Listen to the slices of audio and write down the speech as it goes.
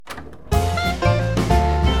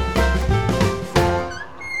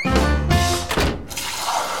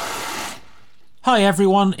Hi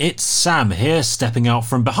everyone, it's Sam here, stepping out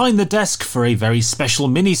from behind the desk for a very special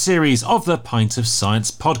mini-series of the Pint of Science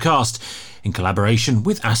podcast, in collaboration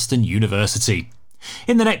with Aston University.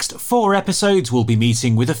 In the next 4 episodes, we'll be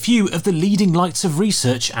meeting with a few of the leading lights of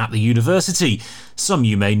research at the university. Some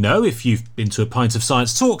you may know if you've been to a Pint of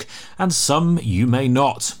Science talk, and some you may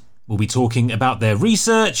not. We'll be talking about their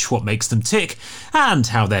research, what makes them tick, and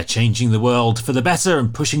how they're changing the world for the better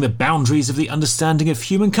and pushing the boundaries of the understanding of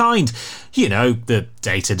humankind. You know, the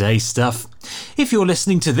day-to-day stuff. If you're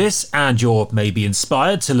listening to this and you're maybe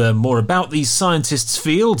inspired to learn more about these scientists'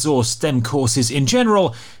 fields or STEM courses in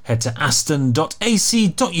general, head to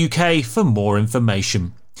aston.ac.uk for more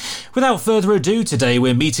information. Without further ado, today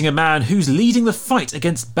we're meeting a man who's leading the fight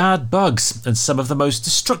against bad bugs and some of the most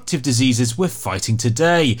destructive diseases we're fighting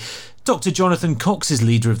today. Dr. Jonathan Cox is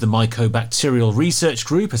leader of the Mycobacterial Research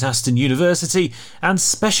Group at Aston University and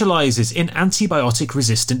specialises in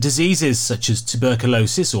antibiotic-resistant diseases such as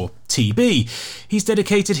tuberculosis or TB. He's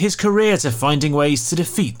dedicated his career to finding ways to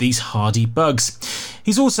defeat these hardy bugs.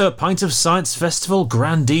 He's also a Pint of Science Festival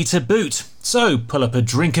grandee to boot. So pull up a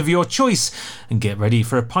drink of your choice and get ready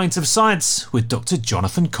for a pint of science with Dr.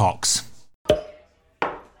 Jonathan Cox.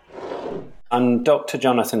 I'm Dr.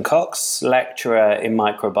 Jonathan Cox, lecturer in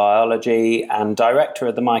microbiology and director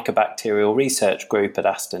of the Mycobacterial Research Group at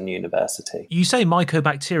Aston University. You say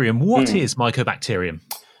mycobacterium. What is mycobacterium?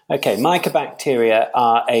 Okay, mycobacteria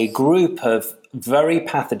are a group of very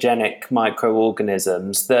pathogenic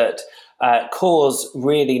microorganisms that cause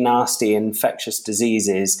really nasty infectious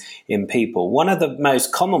diseases in people. One of the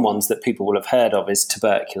most common ones that people will have heard of is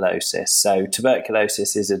tuberculosis. So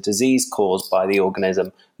tuberculosis is a disease caused by the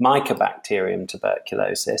organism Mycobacterium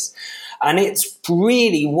tuberculosis. And it's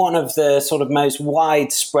really one of the sort of most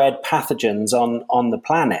widespread pathogens on the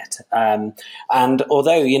planet. And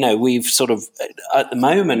although, you know, we've sort of, at the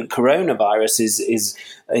moment, coronavirus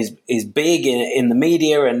is big in the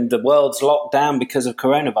media and the world's locked down because of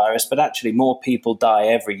coronavirus, but actually more people die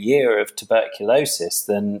every year of tuberculosis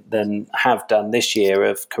than have done this year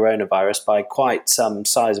of coronavirus by quite some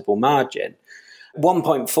sizable margin.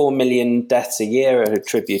 1.4 million deaths a year are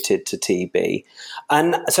attributed to TB.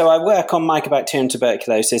 And so I work on Mycobacterium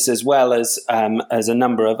tuberculosis as well as a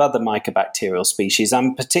number of other mycobacterial species.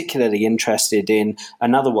 I'm particularly interested in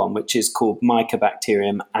another one, which is called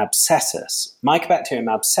Mycobacterium abscessus. Mycobacterium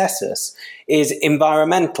abscessus is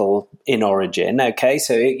environmental in origin, okay?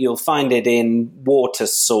 So you'll find it in water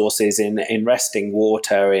sources, in resting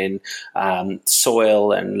water, in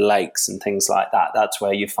soil and lakes and things like that. That's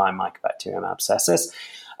where you find Mycobacterium abscessus.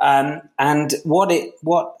 And what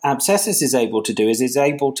abscessus is able to do is it's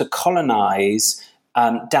able to colonize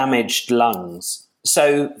damaged lungs.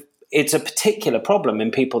 So it's a particular problem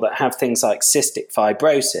in people that have things like cystic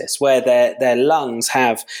fibrosis, where their lungs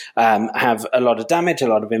have a lot of damage, a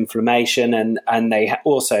lot of inflammation, and they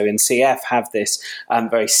also in CF have this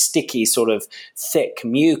very sticky sort of thick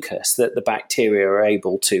mucus that the bacteria are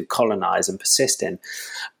able to colonize and persist in.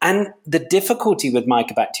 And the difficulty with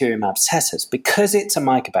Mycobacterium abscessus, because it's a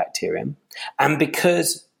mycobacterium and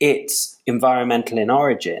because it's environmental in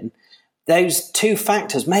origin, those two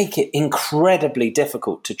factors make it incredibly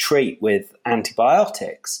difficult to treat with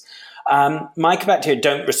antibiotics. Mycobacteria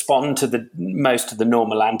don't respond to most of the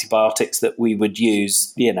normal antibiotics that we would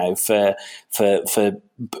use, you know, for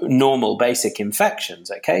normal basic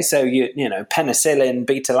infections. Okay, so you know, penicillin,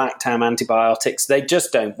 beta-lactam antibiotics, they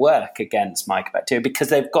just don't work against mycobacteria because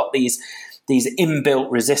they've got these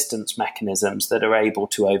inbuilt resistance mechanisms that are able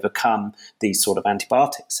to overcome these sort of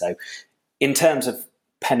antibiotics. So, in terms of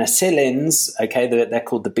penicillins, okay, they're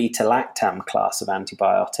called the beta-lactam class of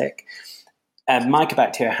antibiotic.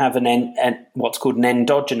 Mycobacteria have what's called an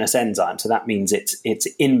endogenous enzyme, so that means it's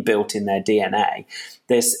inbuilt in their DNA.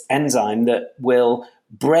 This enzyme that will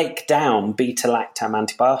break down beta-lactam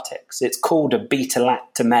antibiotics. It's called a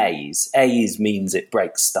beta-lactamase. Ase means it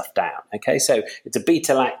breaks stuff down. Okay, so it's a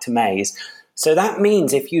beta-lactamase. So that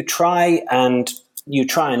means if you try and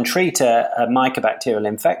treat a mycobacterial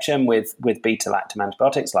infection with beta-lactam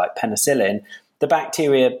antibiotics like penicillin, the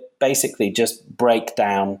bacteria basically just break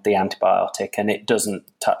down the antibiotic and it doesn't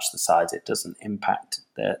touch the sides, it doesn't impact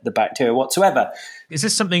the bacteria whatsoever. Is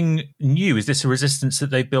this something new? Is this a resistance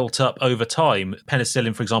that they've built up over time?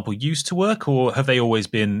 Penicillin, for example, used to work, or have they always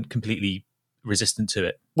been completely resistant to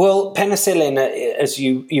it? Well, penicillin, as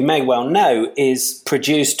you may well know, is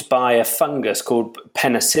produced by a fungus called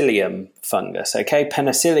Penicillium fungus. Okay,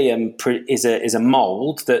 Penicillium is a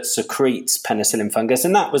mold that secretes penicillin fungus,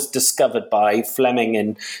 and that was discovered by Fleming in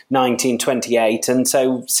 1928. And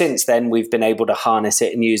so since then, we've been able to harness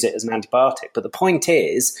it and use it as an antibiotic. But the point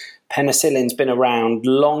is, penicillin's been around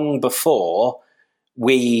long before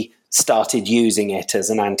we started using it as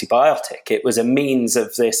an antibiotic. It was a means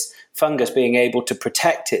of this fungus being able to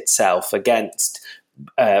protect itself against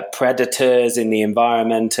predators in the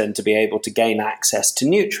environment and to be able to gain access to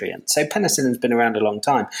nutrients. So penicillin's been around a long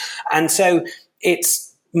time. And so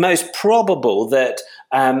it's most probable that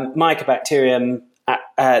Mycobacterium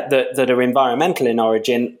that are environmental in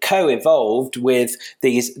origin co-evolved with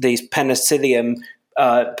these penicillium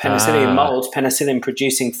molds,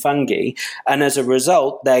 penicillin-producing fungi, and as a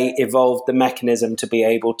result, they evolved the mechanism to be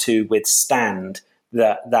able to withstand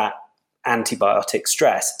that antibiotic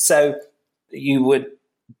stress. So you would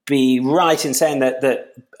be right in saying that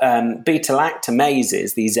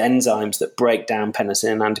beta-lactamases, these enzymes that break down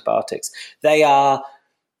penicillin antibiotics,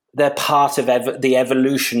 they're part of the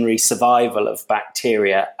evolutionary survival of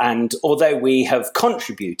bacteria. And although we have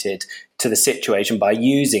contributed to the situation by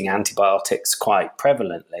using antibiotics quite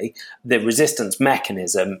prevalently, the resistance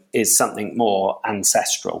mechanism is something more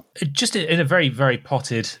ancestral. Just in a very, very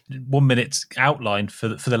potted 1 minute outline for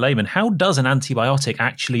the layman, how does an antibiotic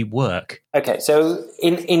actually work? Okay, so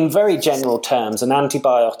in very general terms, an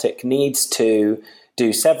antibiotic needs to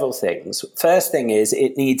do several things. First thing is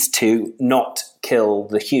it needs to not kill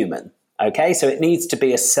the human. Okay, so it needs to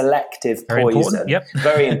be a selective poison. Yep.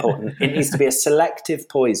 Very important. It needs to be a selective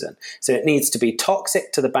poison. So it needs to be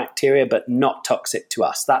toxic to the bacteria, but not toxic to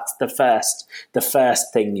us. That's the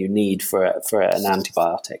first thing you need for an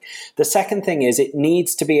antibiotic. The second thing is it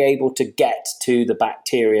needs to be able to get to the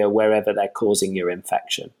bacteria wherever they're causing your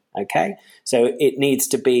infection. Okay, so it needs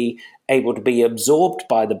to be able to be absorbed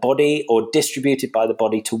by the body or distributed by the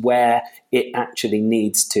body to where it actually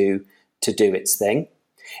needs to do its thing.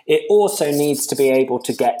 It also needs to be able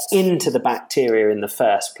to get into the bacteria in the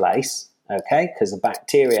first place, okay, because the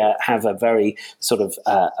bacteria have a very sort of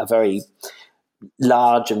a very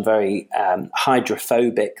large and very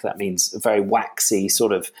hydrophobic, that means a very waxy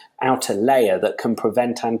sort of outer layer that can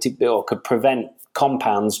prevent could prevent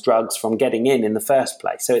compounds, drugs from getting in the first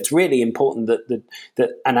place. So it's really important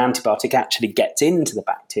that an antibiotic actually gets into the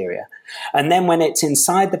bacteria. And then when it's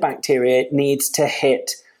inside the bacteria, it needs to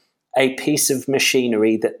hit a piece of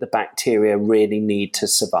machinery that the bacteria really need to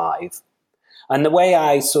survive. And the way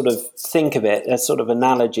I sort of think of it, a sort of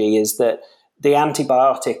analogy, is that the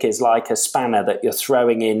antibiotic is like a spanner that you're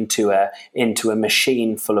throwing into a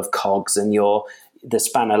machine full of cogs, and the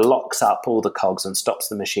spanner locks up all the cogs and stops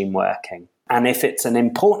the machine working. And if it's an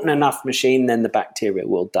important enough machine, then the bacteria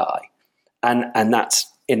will die. And that's,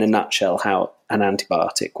 in a nutshell, how an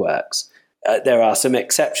antibiotic works. There are some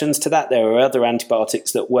exceptions to that. There are other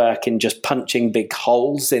antibiotics that work in just punching big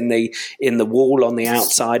holes in the wall on the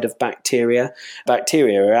outside of bacteria.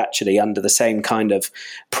 Bacteria are actually under the same kind of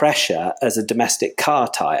pressure as a domestic car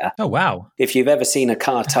tire. Oh, wow. If you've ever seen a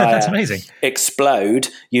car tire That's amazing. Explode,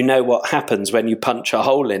 you know what happens when you punch a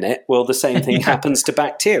hole in it. Well, the same thing happens to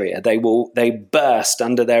bacteria. They burst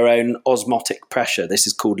under their own osmotic pressure. This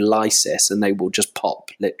is called lysis, and they will just pop,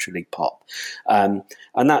 literally pop.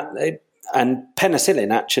 And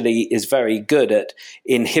penicillin actually is very good at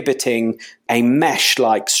inhibiting a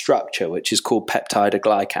mesh-like structure, which is called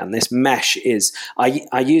peptidoglycan. This mesh is,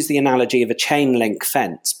 I use the analogy of a chain link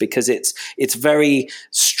fence because it's very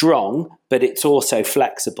strong, but it's also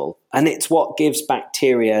flexible. And it's what gives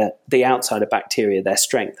bacteria, the outside of bacteria, their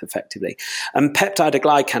strength effectively. And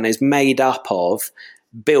peptidoglycan is made up of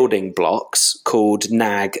building blocks called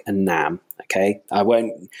NAG and NAM. Okay, I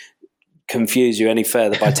won't confuse you any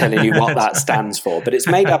further by telling you what that stands for, but it's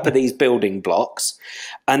made up of these building blocks,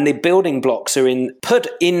 and the building blocks are put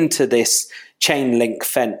into this chain link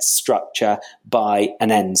fence structure by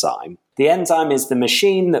an enzyme. The enzyme is the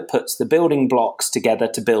machine that puts the building blocks together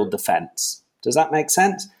to build the fence. Does that make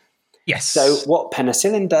sense? Yes. So what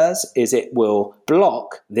penicillin does is it will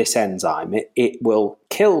block this enzyme. It will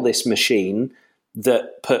kill this machine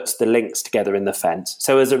that puts the links together in the fence.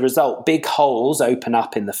 So as a result, big holes open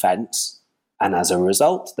up in the fence, and as a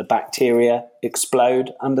result, the bacteria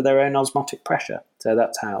explode under their own osmotic pressure. So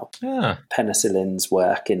that's how penicillins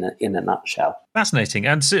work in a nutshell. Fascinating,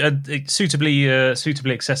 and suitably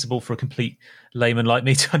accessible for a complete layman like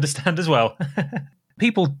me to understand as well.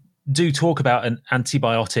 People do talk about an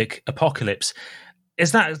antibiotic apocalypse.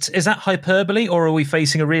 Is that hyperbole, or are we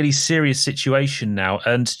facing a really serious situation now?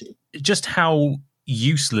 And just how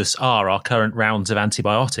useless are our current rounds of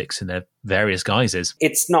antibiotics in their various guises?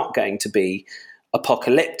 It's not going to be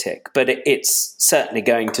apocalyptic, but it's certainly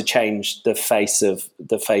going to change the face of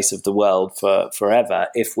the world for forever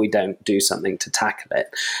if we don't do something to tackle it.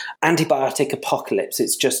 Antibiotic apocalypse,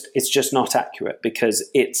 it's just not accurate, because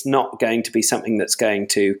it's not going to be something that's going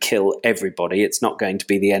to kill everybody. It's not going to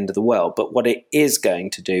be the end of the world. But what it is going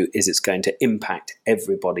to do is it's going to impact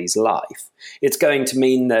everybody's life. It's going to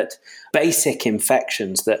mean that basic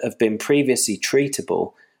infections that have been previously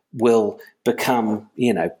treatable will become,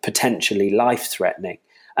 potentially life-threatening.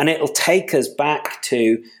 And it'll take us back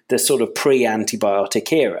to the sort of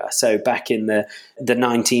pre-antibiotic era. So back in the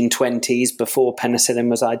 1920s, before penicillin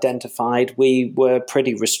was identified, we were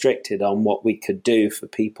pretty restricted on what we could do for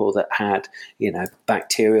people that had,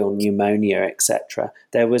 bacterial pneumonia, etc.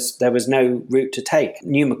 There was no route to take.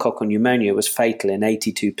 Pneumococcal pneumonia was fatal in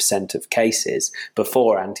 82% of cases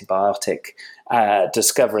before antibiotic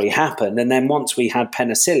discovery happened. And then once we had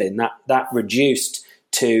penicillin, that reduced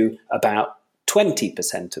to about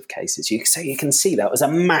 20% of cases. So you can see that was a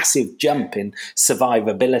massive jump in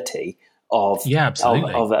survivability of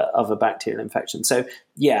a bacterial infection. So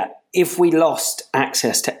if we lost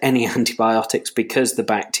access to any antibiotics because the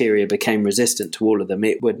bacteria became resistant to all of them,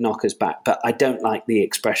 it would knock us back. But I don't like the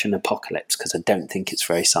expression apocalypse, because I don't think it's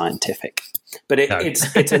very scientific. But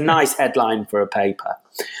it's a nice headline for a paper.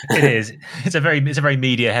 It is. It's a very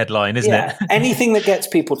media headline, isn't it? Anything that gets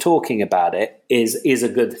people talking about it is a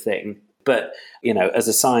good thing. But, as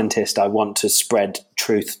a scientist, I want to spread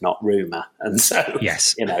truth, not rumor. And so,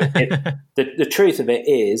 yes. The truth of it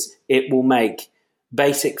is it will make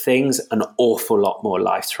basic things an awful lot more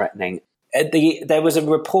life-threatening. There was a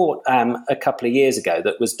report a couple of years ago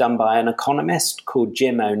that was done by an economist called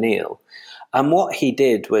Jim O'Neill. And what he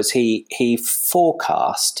did was he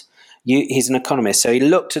forecast. He's an economist, so he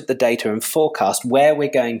looked at the data and forecast where we're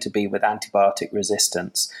going to be with antibiotic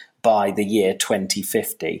resistance by the year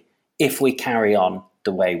 2050 if we carry on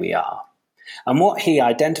the way we are. And what he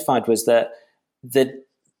identified was that the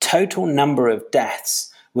total number of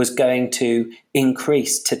deaths was going to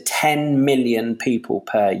increase to 10 million people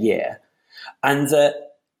per year, and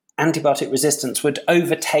that antibiotic resistance would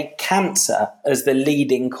overtake cancer as the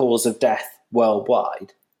leading cause of death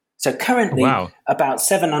worldwide. So currently, about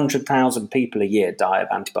 700,000 people a year die of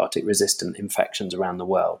antibiotic-resistant infections around the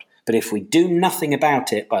world. But if we do nothing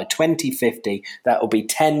about it, by 2050, that will be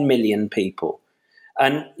 10 million people.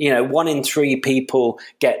 And, 1 in 3 people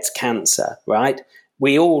gets cancer, right?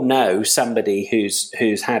 We all know somebody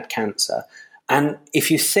who's had cancer. And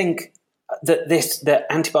if you think that the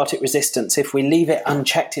antibiotic resistance, if we leave it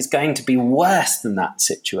unchecked, is going to be worse than that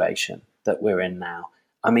situation that we're in now.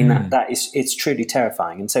 I mean, it's truly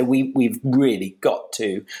terrifying. And so we've really got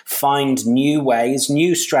to find new ways,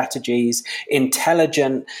 new strategies,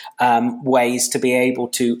 intelligent ways to be able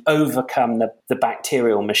to overcome the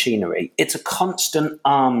bacterial machinery. It's a constant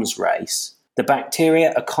arms race. The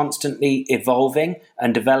bacteria are constantly evolving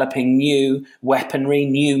and developing new weaponry,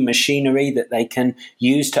 new machinery that they can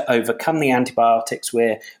use to overcome the antibiotics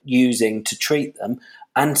we're using to treat them.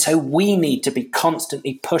 And so we need to be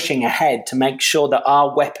constantly pushing ahead to make sure that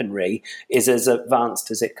our weaponry is as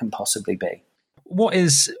advanced as it can possibly be. What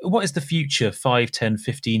is the future 5, 10,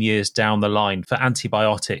 15 years down the line for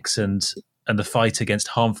antibiotics and the fight against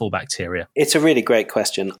harmful bacteria? It's a really great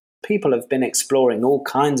question. People have been exploring all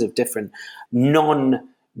kinds of different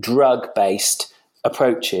non-drug-based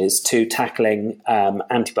approaches to tackling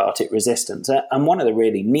antibiotic resistance. And one of the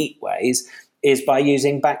really neat ways is by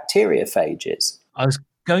using bacteriophages. I was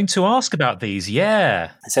going to ask about these,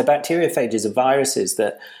 yeah. So bacteriophages are viruses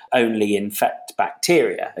that only infect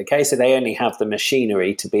bacteria, okay? So they only have the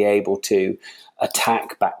machinery to be able to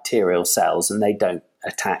attack bacterial cells, and they don't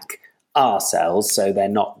attack our cells, so they're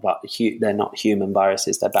not human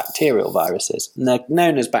viruses, they're bacterial viruses, and they're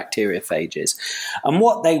known as bacteriophages. And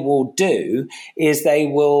what they will do is they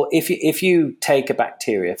will, if you take a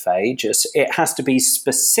bacteriophage, it has to be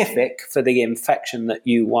specific for the infection that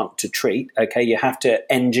you want to treat, okay? You have to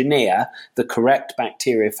engineer the correct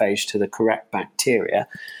bacteriophage to the correct bacteria.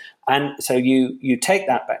 And so you take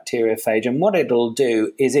that bacteriophage, and what it'll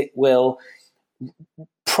do is it will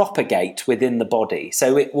propagate within the body.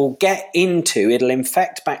 So it'll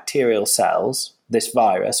infect bacterial cells. This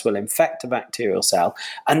virus will infect a bacterial cell,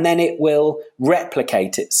 and then it will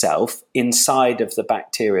replicate itself inside of the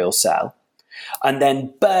bacterial cell, and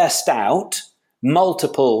then burst out.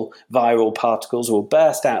 Multiple viral particles will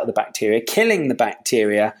burst out of the bacteria, killing the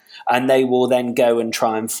bacteria, and they will then go and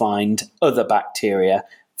try and find other bacteria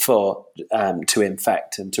to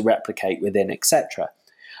infect and to replicate within, etc.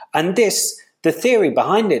 And this the theory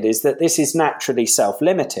behind it is that this is naturally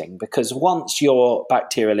self-limiting, because once your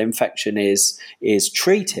bacterial infection is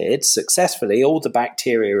treated successfully, all the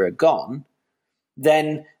bacteria are gone,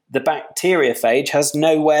 then the bacteriophage has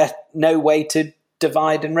no way to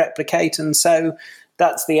divide and replicate, and so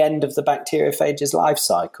that's the end of the bacteriophage's life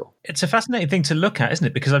cycle. It's a fascinating thing to look at, isn't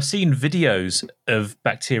it? Because I've seen videos of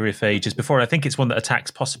bacteriophages before. I think it's one that attacks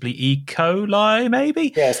possibly E. coli,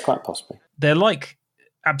 maybe? Yes, quite possibly. They're like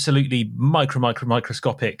absolutely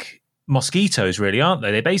microscopic mosquitoes, really, aren't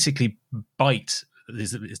they? They basically bite,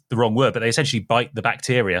 is the wrong word, but they essentially bite the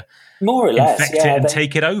bacteria. More or less, infect it and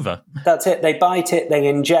take it over. That's it. They bite it, they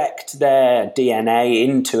inject their DNA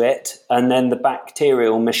into it, and then the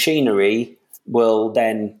bacterial machinery will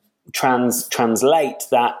then translate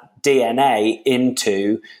that DNA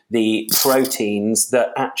into the proteins that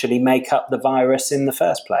actually make up the virus in the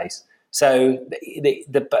first place. So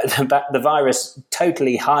the virus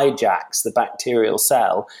totally hijacks the bacterial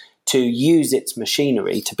cell to use its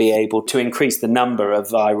machinery to be able to increase the number of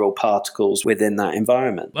viral particles within that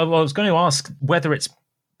environment. Well, I was going to ask whether it's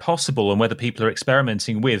possible and whether people are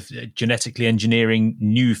experimenting with genetically engineering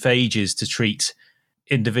new phages to treat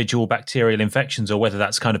individual bacterial infections, or whether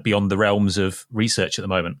that's kind of beyond the realms of research at the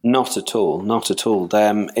moment. Not at all.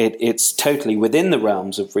 It's totally within the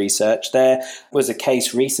realms of research. There was a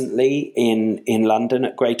case recently in London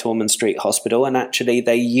at Great Ormond Street Hospital, and actually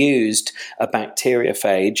they used a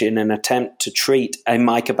bacteriophage in an attempt to treat a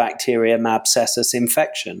Mycobacterium abscessus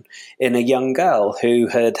infection in a young girl who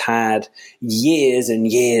had had years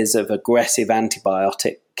and years of aggressive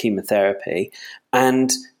antibiotic chemotherapy,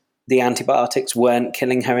 and the antibiotics weren't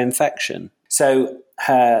killing her infection. So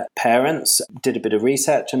her parents did a bit of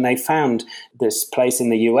research, and they found this place in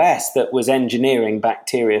the US that was engineering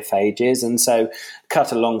bacteriophages. And so,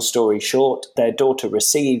 cut a long story short, their daughter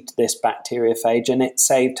received this bacteriophage and it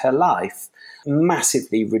saved her life,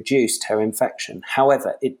 massively reduced her infection.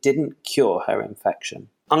 However, it didn't cure her infection.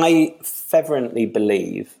 I fervently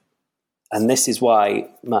believe, and this is why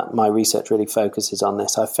my research really focuses on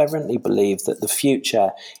this, I fervently believe that the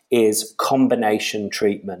future is combination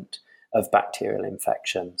treatment of bacterial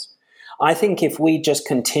infections. I think if we just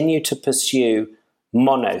continue to pursue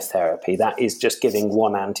monotherapy, that is just giving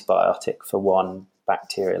one antibiotic for one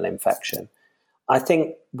bacterial infection, I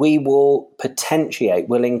think we will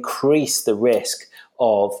increase the risk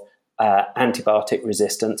of antibiotic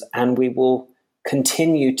resistance, and we will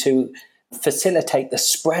continue to facilitate the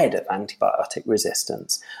spread of antibiotic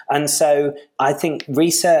resistance. And so I think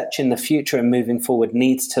research in the future and moving forward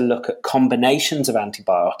needs to look at combinations of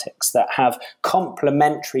antibiotics that have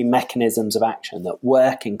complementary mechanisms of action, that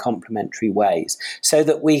work in complementary ways, so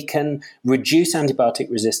that we can reduce antibiotic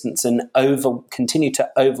resistance and continue to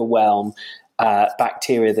overwhelm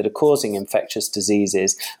bacteria that are causing infectious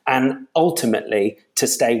diseases, and ultimately to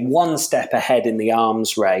stay one step ahead in the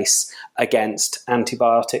arms race against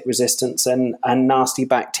antibiotic resistance and nasty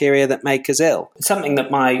bacteria that make us ill. Something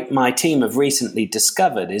that my team have recently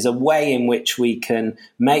discovered is a way in which we can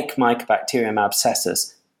make Mycobacterium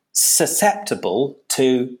abscessus susceptible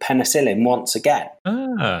to penicillin once again.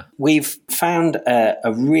 We've found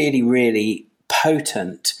a really, really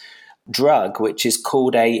potent drug which is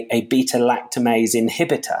called a beta-lactamase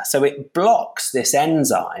inhibitor. So it blocks this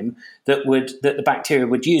enzyme that the bacteria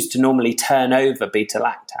would use to normally turn over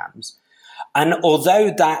beta-lactams. And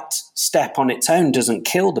although that step on its own doesn't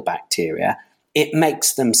kill the bacteria, it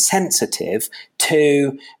makes them sensitive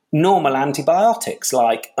to normal antibiotics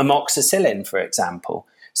like amoxicillin, for example.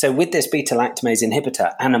 So with this beta-lactamase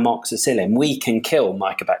inhibitor and amoxicillin, we can kill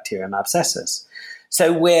Mycobacterium abscessus.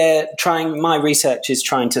 So my research is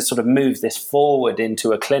trying to sort of move this forward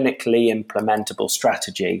into a clinically implementable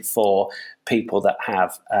strategy for people that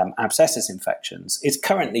have abscessus infections. It's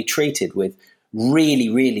currently treated with really,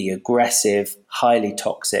 really aggressive, highly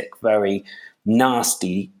toxic, very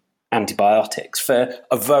nasty antibiotics for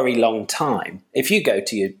a very long time. If you go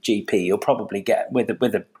to your GP, you'll probably get, with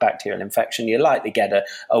a bacterial infection, you'll likely get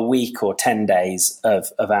a week or 10 days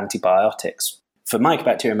of antibiotics. For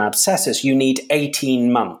Mycobacterium abscessus, you need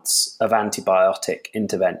 18 months of antibiotic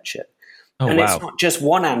intervention. And wow. It's not just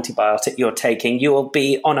one antibiotic you're taking, you'll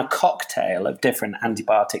be on a cocktail of different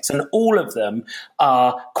antibiotics, and all of them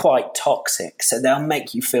are quite toxic. So they'll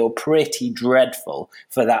make you feel pretty dreadful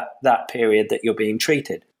for that period that you're being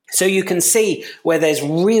treated. So you can see where there's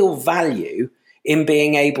real value in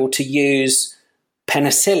being able to use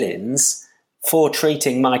penicillins for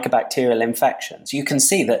treating mycobacterial infections. You can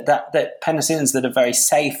see that penicillins that are very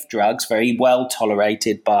safe drugs, very well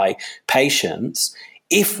tolerated by patients,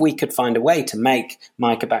 if we could find a way to make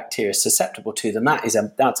mycobacteria susceptible to them,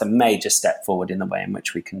 that's a major step forward in the way in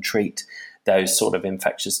which we can treat those sort of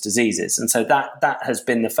infectious diseases. And so that has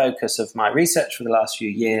been the focus of my research for the last few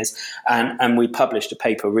years. And we published a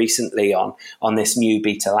paper recently on this new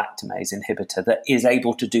beta-lactamase inhibitor that is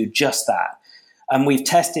able to do just that. And we've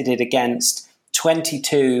tested it against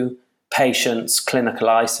 22 patients' clinical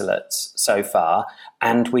isolates so far,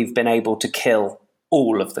 and we've been able to kill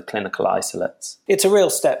all of the clinical isolates. It's a real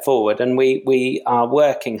step forward, and we are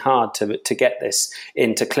working hard to get this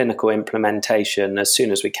into clinical implementation as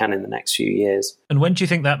soon as we can in the next few years. And when do you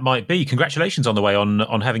think that might be? Congratulations on the way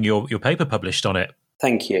on having your paper published on it.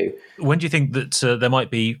 Thank you. When do you think that there might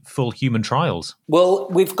be full human trials? Well,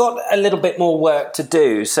 we've got a little bit more work to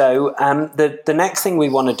do. So the next thing we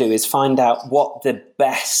want to do is find out what the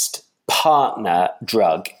best partner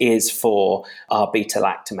drug is for our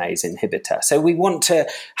beta-lactamase inhibitor. So we want to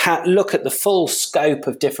look at the full scope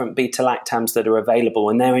of different beta-lactams that are available,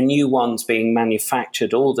 and there are new ones being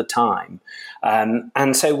manufactured all the time.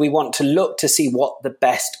 And so we want to look to see what the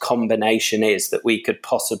best combination is that we could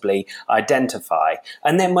possibly identify.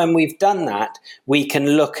 And then when we've done that, we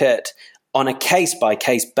can look at, on a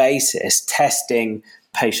case-by-case basis, testing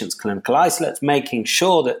patients' clinical isolates, making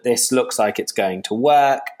sure that this looks like it's going to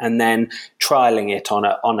work, and then trialing it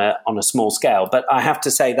on a small scale. But I have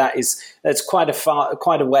to say that's quite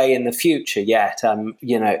a way in the future yet.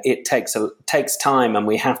 It takes time, and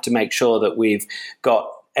we have to make sure that we've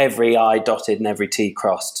got every I dotted and every T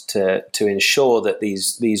crossed to ensure that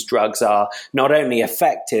these drugs are not only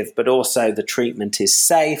effective, but also the treatment is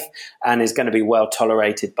safe and is going to be well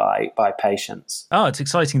tolerated by patients. Oh, it's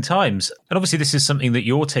exciting times. And obviously this is something that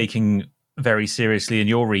you're taking very seriously in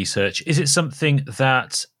your research. Is it something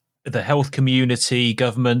that the health community,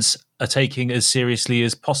 governments are taking as seriously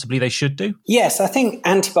as possibly they should do? Yes, I think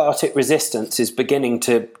antibiotic resistance is beginning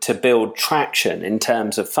to build traction in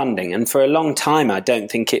terms of funding. And for a long time, I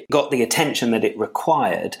don't think it got the attention that it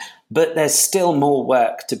required. But there's still more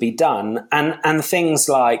work to be done. And things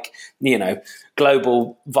like,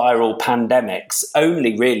 global viral pandemics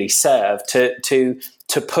only really serve to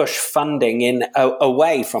push funding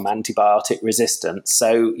away from antibiotic resistance.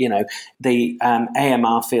 So, the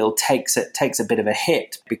AMR field takes a bit of a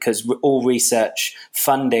hit because all research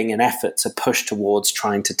funding and efforts are pushed towards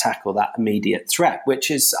trying to tackle that immediate threat, which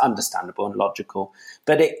is understandable and logical.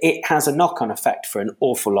 But it has a knock-on effect for an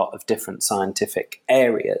awful lot of different scientific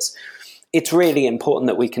areas. It's really important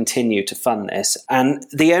that we continue to fund this. And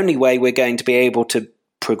the only way we're going to be able to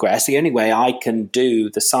progress, the only way I can do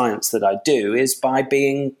the science that I do, is by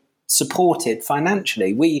being supported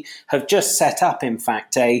financially. We have just set up, in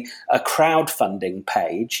fact, a crowdfunding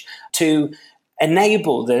page to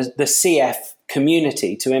enable the CF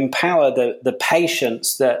community, to empower the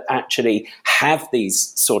patients that actually have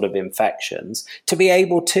these sort of infections to be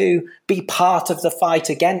able to be part of the fight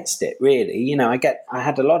against it, really. I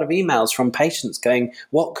had a lot of emails from patients going,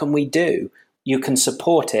 what can we do? You can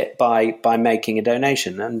support it by making a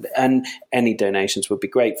donation, and any donations would be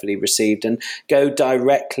gratefully received and go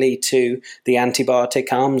directly to the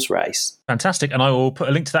antibiotic arms race. Fantastic. And I will put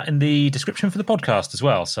a link to that in the description for the podcast as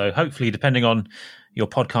well. So hopefully, depending on your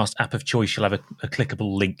podcast app of choice, you'll have a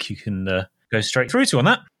clickable link you can go straight through to on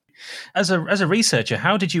that. As a researcher,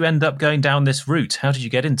 how did you end up going down this route? How did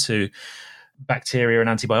you get into bacteria and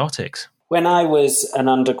antibiotics? When I was an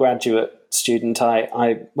undergraduate student,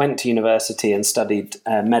 I went to university and studied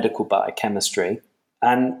medical biochemistry.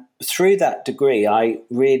 And through that degree, I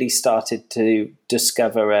really started to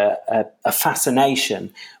discover a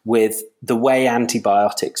fascination with the way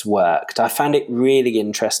antibiotics worked. I found it really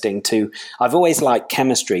interesting I've always liked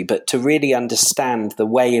chemistry, but to really understand the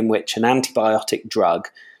way in which an antibiotic drug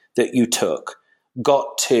that you took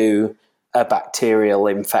got to a bacterial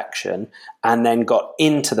infection and then got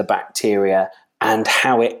into the bacteria and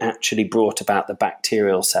how it actually brought about the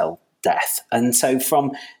bacterial cell death. And so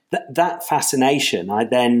from that fascination, I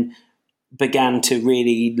then began to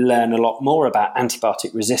really learn a lot more about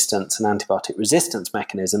antibiotic resistance and antibiotic resistance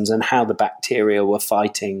mechanisms and how the bacteria were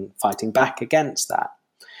fighting back against that.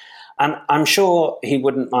 And I'm sure he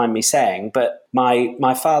wouldn't mind me saying, but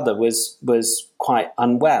my father was quite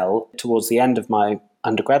unwell towards the end of my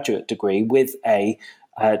undergraduate degree with an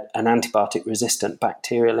antibiotic-resistant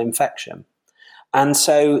bacterial infection. And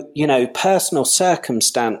so, personal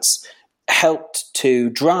circumstance helped to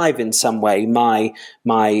drive in some way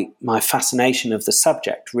my fascination of the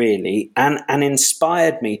subject, really, and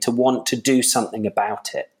inspired me to want to do something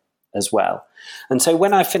about it as well. And so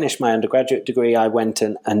when I finished my undergraduate degree, I went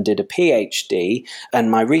and did a PhD,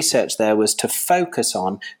 and my research there was to focus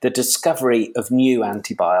on the discovery of new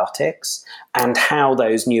antibiotics and how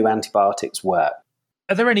those new antibiotics work.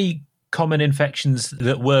 Are there any common infections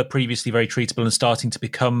that were previously very treatable and starting to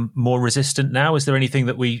become more resistant now? Is there anything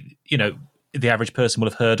that the average person will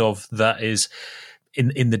have heard of that is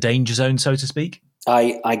in the danger zone, so to speak?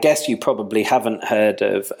 I guess you probably haven't heard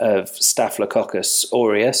of Staphylococcus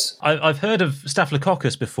aureus. I've heard of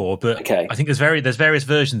Staphylococcus before, but okay. I think there's various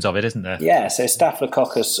versions of it, isn't there? Yeah, so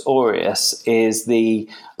Staphylococcus aureus is the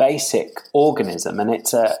basic organism, and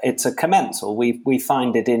it's a commensal. We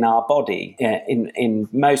find it in our body. In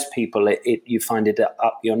most people, you find it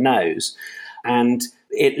up your nose, and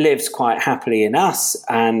it lives quite happily in us,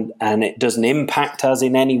 and it doesn't impact us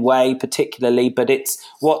in any way particularly, but it's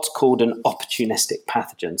what's called an opportunistic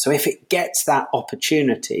pathogen. So if it gets that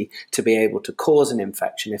opportunity to be able to cause an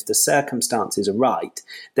infection, if the circumstances are right,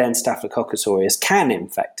 then Staphylococcus aureus can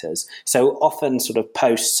infect us. So often sort of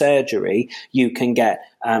post-surgery, you can get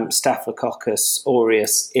Staphylococcus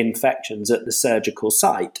aureus infections at the surgical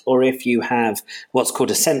site, or if you have what's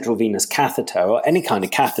called a central venous catheter, or any kind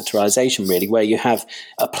of catheterization really, where you have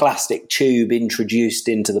a plastic tube introduced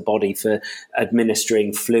into the body for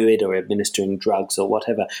administering fluid or administering drugs or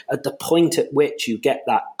whatever. At the point at which you get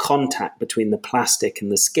that contact between the plastic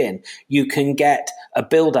and the skin, you can get a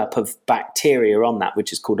buildup of bacteria on that,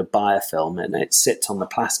 which is called a biofilm, and it sits on the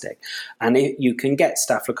plastic. And you can get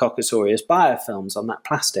Staphylococcus aureus biofilms on that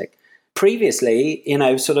plastic. Previously,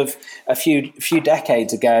 sort of a few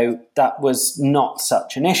decades ago, that was not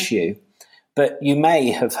such an issue. But you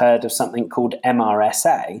may have heard of something called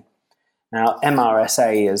MRSA. Now,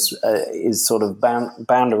 MRSA is sort of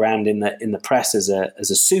bound around in the press as a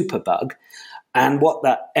superbug, and what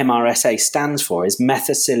that MRSA stands for is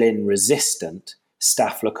methicillin-resistant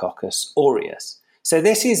Staphylococcus aureus. So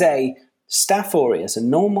this is a Staph aureus, a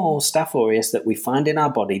normal Staph aureus that we find in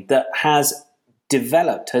our body that has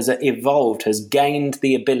developed, has evolved, has gained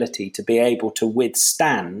the ability to be able to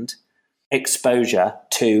withstand exposure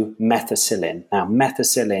to methicillin. Now,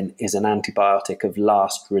 methicillin is an antibiotic of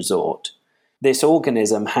last resort. This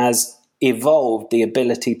organism has evolved the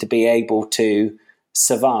ability to be able to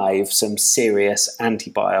survive some serious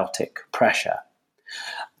antibiotic pressure.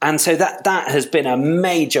 And so that has been a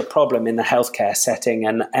major problem in the healthcare setting,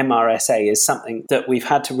 and MRSA is something that we've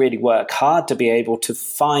had to really work hard to be able to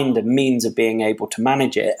find a means of being able to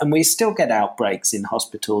manage it. And we still get outbreaks in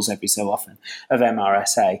hospitals every so often of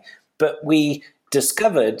MRSA. But we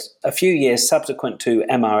discovered a few years subsequent to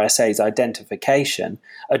MRSA's identification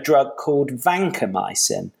a drug called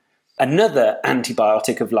vancomycin, another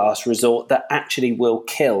antibiotic of last resort that actually will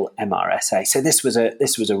kill MRSA. So this was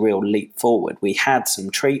a real leap forward. We had some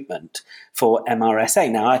treatment for MRSA.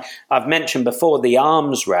 Now, I've mentioned before the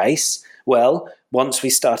arms race. Well, once we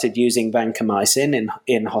started using vancomycin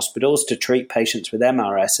in hospitals to treat patients with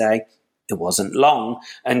MRSA, it wasn't long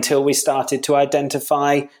until we started to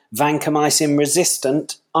identify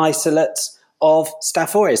vancomycin-resistant isolates of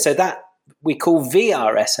Staph aureus. So that we call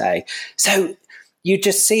VRSA. So you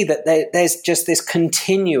just see that there's just this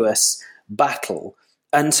continuous battle.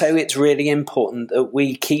 And so it's really important that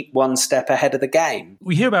we keep one step ahead of the game.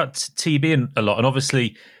 We hear about TB a lot, and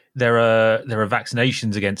obviously there are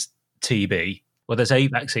vaccinations against TB. Well, there's a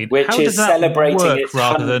vaccine. Which How is does that celebrating work its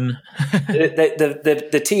rather than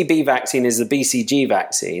the TB vaccine is the BCG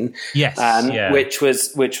vaccine. Yes, yeah. which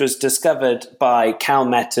was discovered by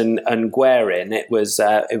Calmette and Guerin. It was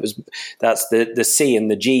that's the C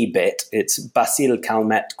and the G bit. It's Bacille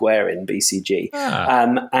Calmette Guerin BCG.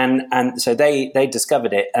 And so they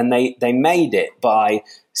discovered it, and they made it by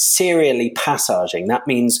serially passaging. That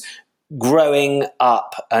means growing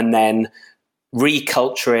up and then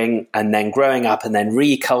reculturing, and then growing up and then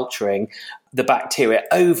reculturing the bacteria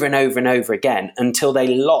over and over and over again until they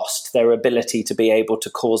lost their ability to be able to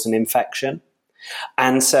cause an infection.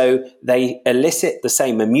 And so they elicit the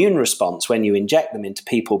same immune response when you inject them into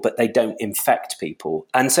people, but they don't infect people.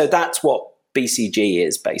 And so that's what BCG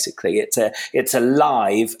is basically. It's a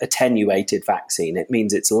live attenuated vaccine. It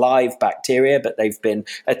means it's live bacteria, but they've been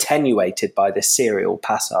attenuated by this serial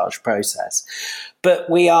passage process. But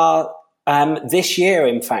we are this year,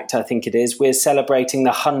 in fact, I think it is, we're celebrating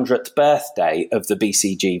the 100th birthday of the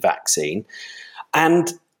BCG vaccine,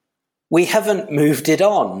 and we haven't moved it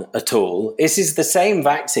on at all. This is the same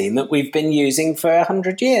vaccine that we've been using for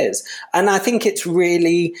 100 years. And I think it's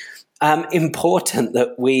really important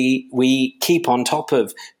that we keep on top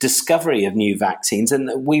of discovery of new vaccines and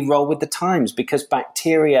that we roll with the times, because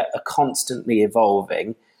bacteria are constantly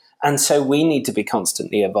evolving. And so we need to be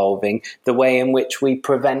constantly evolving the way in which we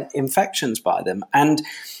prevent infections by them. And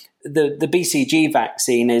the BCG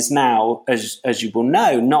vaccine is now, as you will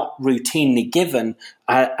know, not routinely given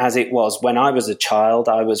as it was when I was a child.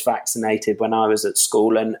 I was vaccinated when I was at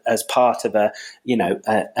school, and as part of a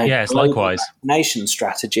likewise vaccination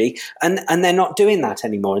strategy. And they're not doing that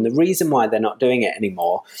anymore. And the reason why they're not doing it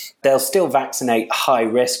anymore, they'll still vaccinate high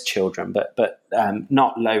risk children, but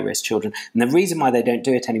not low risk children. And the reason why they don't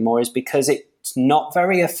do it anymore is because it's not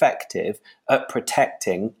very effective at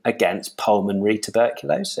protecting against pulmonary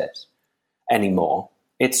tuberculosis anymore.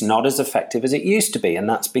 It's not as effective as it used to be, and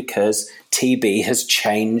that's because TB has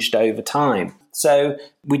changed over time. So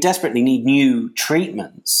we desperately need new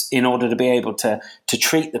treatments in order to be able to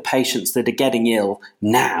treat the patients that are getting ill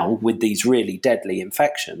now with these really deadly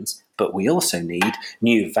infections, but we also need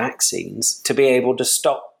new vaccines to be able to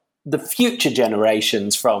stop the future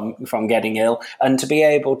generations from getting ill and to be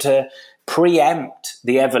able to preempt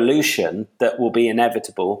the evolution that will be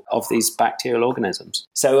inevitable of these bacterial organisms.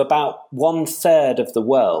 So about 1/3 of the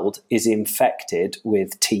world is infected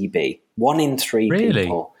with TB. 1 in 3 Really?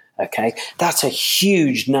 people. Okay, that's a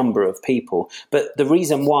huge number of people. But the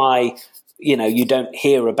reason why you don't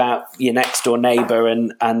hear about your next door neighbor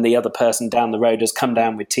and the other person down the road has come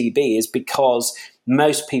down with TB is because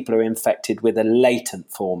most people are infected with a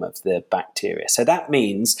latent form of the bacteria. So that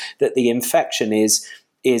means that the infection is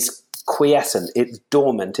quiescent, it's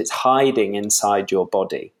dormant, it's hiding inside your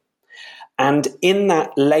body. And in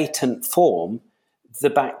that latent form, the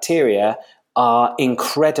bacteria are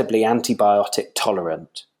incredibly antibiotic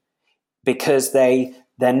tolerant because they're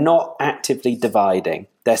not actively dividing.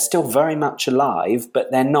 They're still very much alive,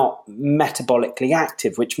 but they're not metabolically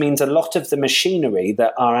active, which means a lot of the machinery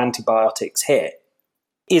that our antibiotics hit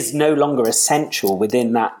is no longer essential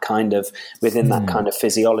within that kind of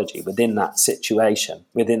physiology, within that situation,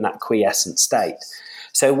 within that quiescent state.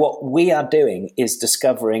 So what we are doing is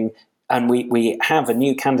discovering, and we have a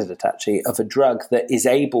new candidate actually of a drug that is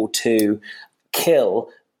able to kill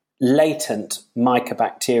latent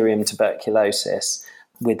Mycobacterium tuberculosis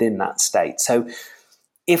within that state. So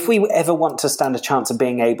if we ever want to stand a chance of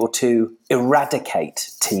being able to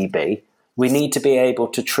eradicate TB, we need to be able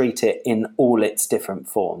to treat it in all its different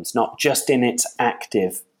forms, not just in its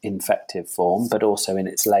active infective form, but also in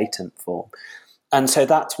its latent form. And so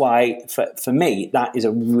that's why, for me, that is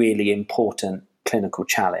a really important clinical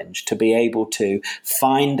challenge, to be able to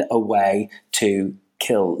find a way to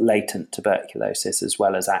kill latent tuberculosis as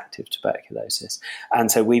well as active tuberculosis.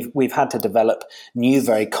 And so we've had to develop new,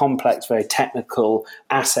 very complex, very technical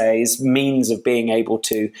assays, means of being able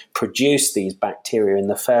to produce these bacteria in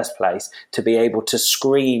the first place, to be able to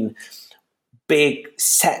screen big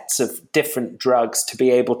sets of different drugs to be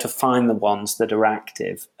able to find the ones that are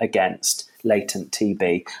active against latent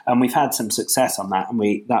TB. And we've had some success on that, and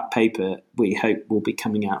that paper, we hope, will be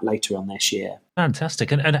coming out later on this year.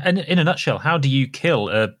 Fantastic. And in a nutshell, how do you kill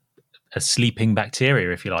a sleeping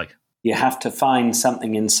bacteria, if you like? You have to find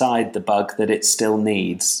something inside the bug that it still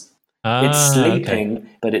needs. It's sleeping,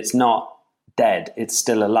 but it's not dead. It's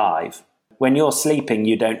still alive. When you're sleeping,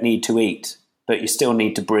 you don't need to eat, but you still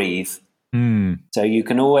need to breathe. So you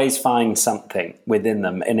can always find something within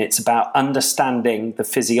them, and it's about understanding the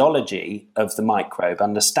physiology of the microbe,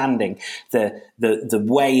 understanding the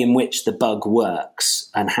way in which the bug works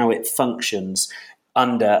and how it functions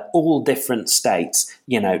under all different states,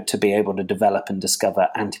 to be able to develop and discover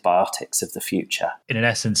antibiotics of the future. In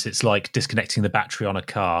essence, it's like disconnecting the battery on a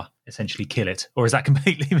car, essentially kill it. Or is that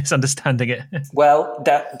completely misunderstanding it? Well,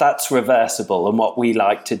 that's reversible. And what we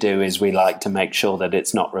like to do is we like to make sure that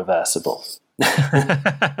it's not reversible.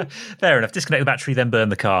 Fair enough. Disconnect the battery, then burn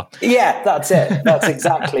the car. Yeah, that's it. That's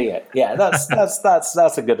exactly it. Yeah, that's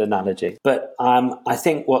a good analogy. But I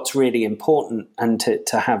think what's really important, and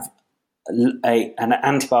to have an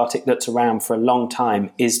antibiotic that's around for a long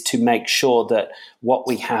time, is to make sure that what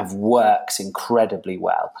we have works incredibly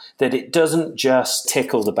well, that it doesn't just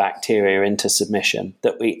tickle the bacteria into submission,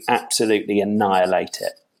 that we absolutely annihilate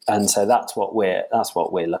it. And so that's what we're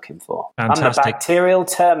looking for. Fantastic. I'm the bacterial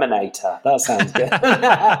terminator. That sounds good.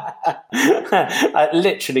 It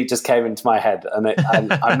literally just came into my head,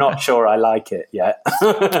 and I'm not sure I like it yet.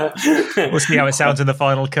 We'll see how it sounds in the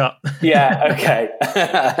final cut. Yeah, okay.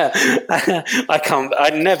 I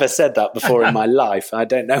never said that before in my life. I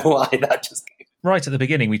don't know why that just came. Right at the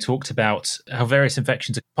beginning, we talked about how various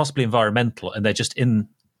infections are possibly environmental, and they're just in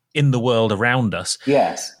the world around us.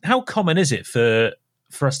 Yes. How common is it for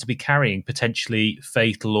us to be carrying potentially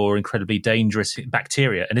fatal or incredibly dangerous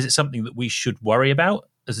bacteria? And is it something that we should worry about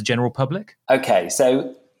as a general public? Okay,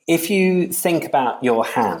 so if you think about your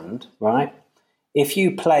hand, right? If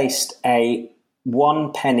you placed a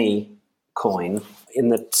 1 penny coin in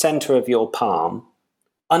the center of your palm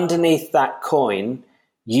underneath that coin,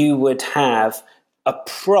 you would have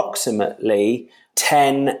approximately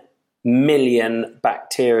 10 million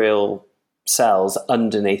bacterial cells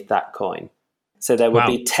underneath that coin. So there would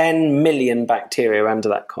be 10 million bacteria under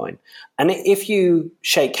that coin. And if you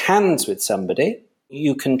shake hands with somebody,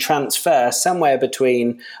 you can transfer somewhere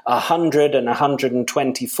between 100 and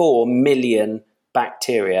 124 million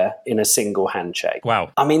bacteria in a single handshake.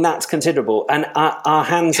 Wow. I mean, that's considerable. And our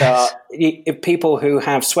hands are, people who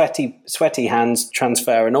have sweaty hands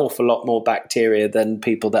transfer an awful lot more bacteria than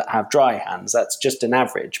people that have dry hands. That's just an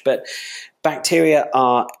average. But bacteria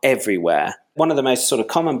are everywhere. One of the most sort of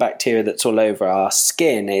common bacteria that's all over our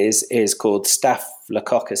skin is called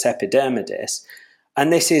Staphylococcus epidermidis.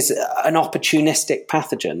 And this is an opportunistic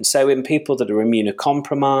pathogen. So in people that are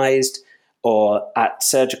immunocompromised or at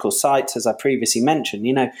surgical sites, as I previously mentioned,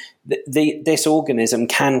 this organism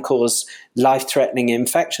can cause life-threatening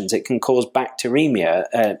infections. It can cause bacteremia,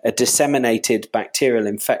 a disseminated bacterial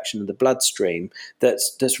infection of the bloodstream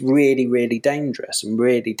that's really, really dangerous and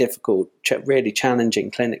really difficult, really challenging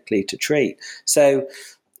clinically to treat. So,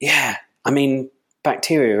 yeah, I mean,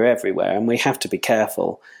 bacteria are everywhere and we have to be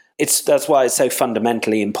careful. That's why it's so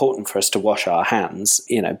fundamentally important for us to wash our hands,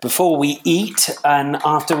 before we eat and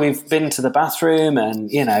after we've been to the bathroom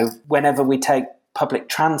and, whenever we take public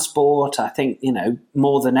transport. I think,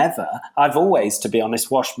 more than ever, I've always, to be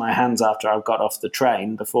honest, washed my hands after I've got off the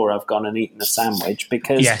train before I've gone and eaten a sandwich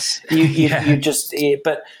because you just,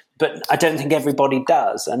 but I don't think everybody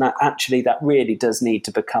does. And actually that really does need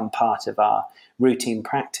to become part of our routine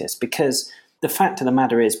practice because the fact of the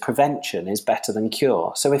matter is prevention is better than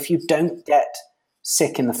cure. So if you don't get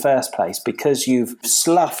sick in the first place because you've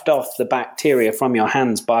sloughed off the bacteria from your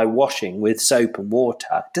hands by washing with soap and water,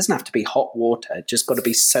 it doesn't have to be hot water, it's just got to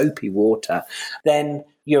be soapy water, then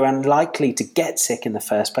you're unlikely to get sick in the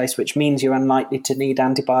first place, which means you're unlikely to need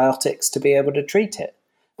antibiotics to be able to treat it.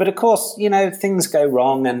 But of course, things go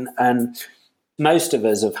wrong and most of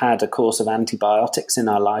us have had a course of antibiotics in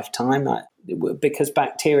our lifetime because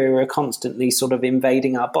bacteria are constantly sort of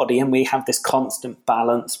invading our body, and we have this constant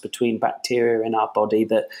balance between bacteria in our body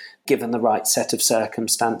that, given the right set of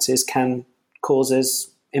circumstances, can cause us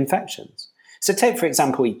infections. So take, for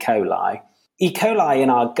example, E. coli. E. coli in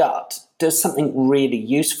our gut does something really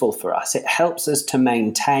useful for us. It helps us to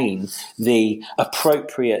maintain the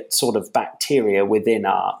appropriate sort of bacteria within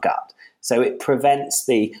our gut. So it prevents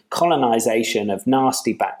the colonization of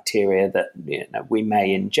nasty bacteria that we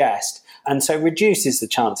may ingest, and so reduces the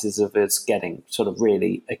chances of us getting sort of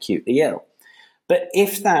really acutely ill. But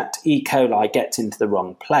if that E. coli gets into the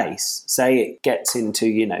wrong place, say it gets into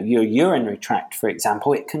your urinary tract, for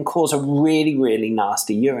example, it can cause a really, really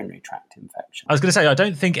nasty urinary tract infection. I was going to say, I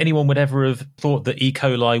don't think anyone would ever have thought that E.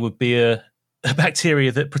 coli would be a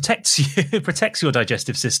bacteria that protects your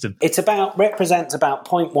digestive system. It represents about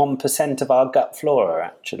 0.1% of our gut flora,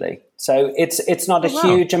 actually. So it's not a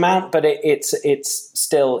huge amount, but it's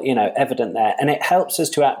still evident there, and it helps us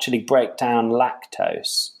to actually break down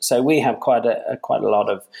lactose. So we have quite a lot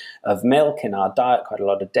of milk in our diet, quite a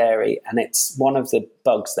lot of dairy, and it's one of the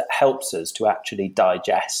bugs that helps us to actually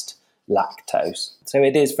digest lactose. So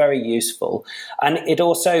it is very useful. And it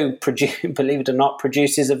also, believe it or not,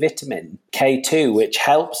 produces a vitamin, K2, which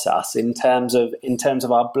helps us in terms of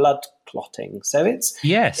our blood clotting. So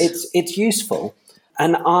it's useful.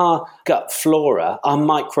 And our gut flora, our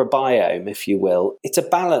microbiome, if you will, it's a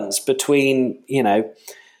balance between,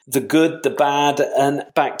 the good, the bad, and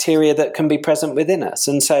bacteria that can be present within us.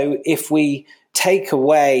 And so if we take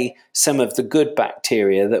away some of the good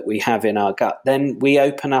bacteria that we have in our gut, then we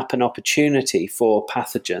open up an opportunity for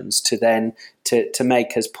pathogens to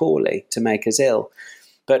make us poorly, to make us ill.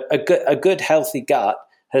 But a good healthy gut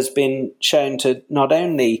has been shown to not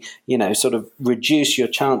only, sort of reduce your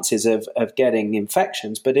chances of getting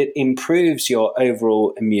infections, but it improves your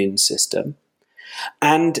overall immune system.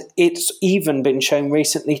 And it's even been shown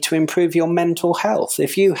recently to improve your mental health.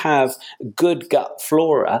 If you have good gut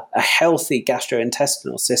flora, a healthy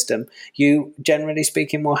gastrointestinal system, you, generally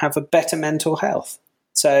speaking, will have a better mental health.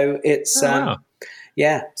 So it's, so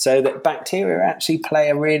that bacteria actually play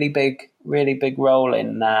a really big role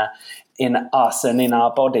in us and in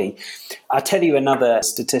our body. I'll tell you another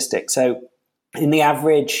statistic. So in the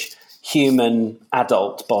average human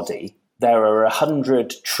adult body, there are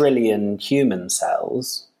 100 trillion human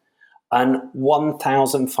cells and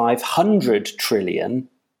 1,500 trillion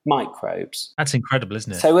microbes. That's incredible,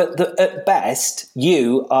 isn't it? So at best,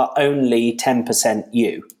 you are only 10%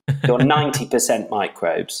 you. You're 90%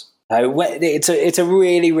 microbes. It's a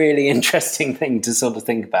really, really interesting thing to sort of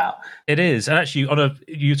think about. It is. And actually,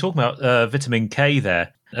 you were talking about vitamin K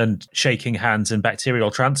there. and shaking hands and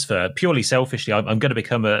bacterial transfer. Purely selfishly, I'm going to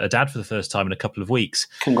become a dad for the first time in a couple of weeks.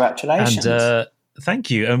 Congratulations. And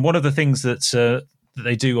thank you. And one of the things that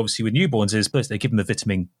they do, obviously, with newborns is they give them a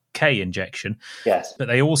vitamin K injection. Yes. But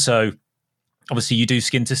they also, obviously, you do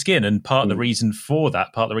skin to skin. And part of the reason for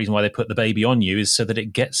that, part of the reason why they put the baby on you is so that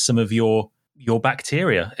it gets some of your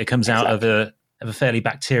bacteria. It comes out of a fairly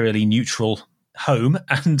bacterially neutral home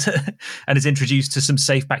and is introduced to some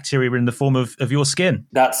safe bacteria in the form of your skin.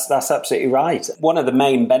 That's absolutely right. One of the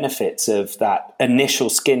main benefits of that initial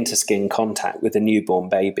skin-to-skin contact with a newborn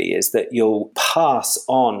baby is that you'll pass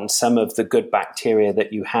on some of the good bacteria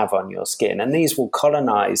that you have on your skin, and these will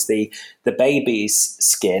colonize the baby's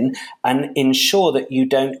skin and ensure that you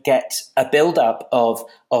don't get a buildup of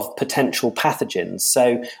potential pathogens.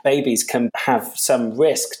 So babies can have some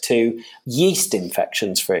risk to yeast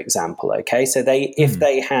infections, for example. Okay, so if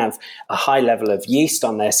they have a high level of yeast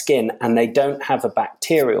on their skin and they don't have a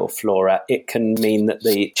bacterial flora, it can mean that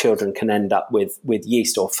the children can end up with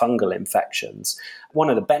yeast or fungal infections. One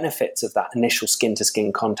of the benefits of that initial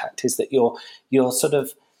skin-to-skin contact is that you're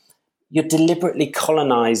deliberately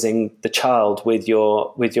colonizing the child with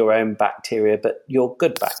your own bacteria, but your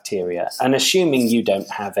good bacteria. And assuming you don't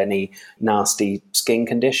have any nasty skin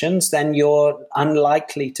conditions, then you're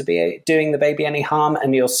unlikely to be doing the baby any harm,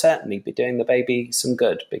 and you'll certainly be doing the baby some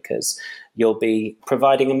good because you'll be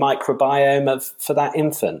providing a microbiome for that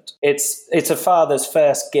infant. It's a father's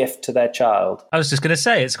first gift to their child. I was just going to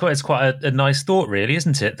say, it's quite a nice thought, really,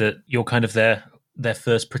 isn't it? That you're kind of their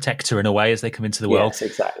first protector in a way as they come into the world. Yes,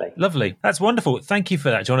 exactly. Lovely. That's wonderful. Thank you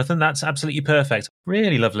for that, Jonathan. That's absolutely perfect.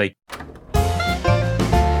 Really lovely.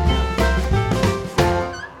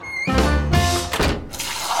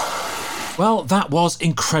 Well, that was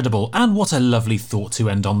incredible, and what a lovely thought to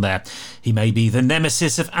end on there. He may be the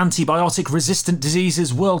nemesis of antibiotic-resistant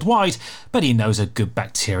diseases worldwide, but he knows a good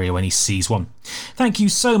bacteria when he sees one. Thank you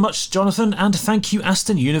so much, Jonathan, and thank you,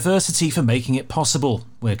 Aston University, for making it possible.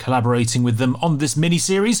 We're collaborating with them on this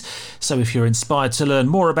mini-series, so if you're inspired to learn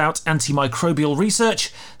more about antimicrobial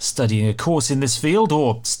research, studying a course in this field,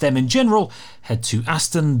 or STEM in general, head to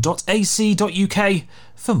aston.ac.uk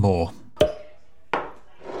for more.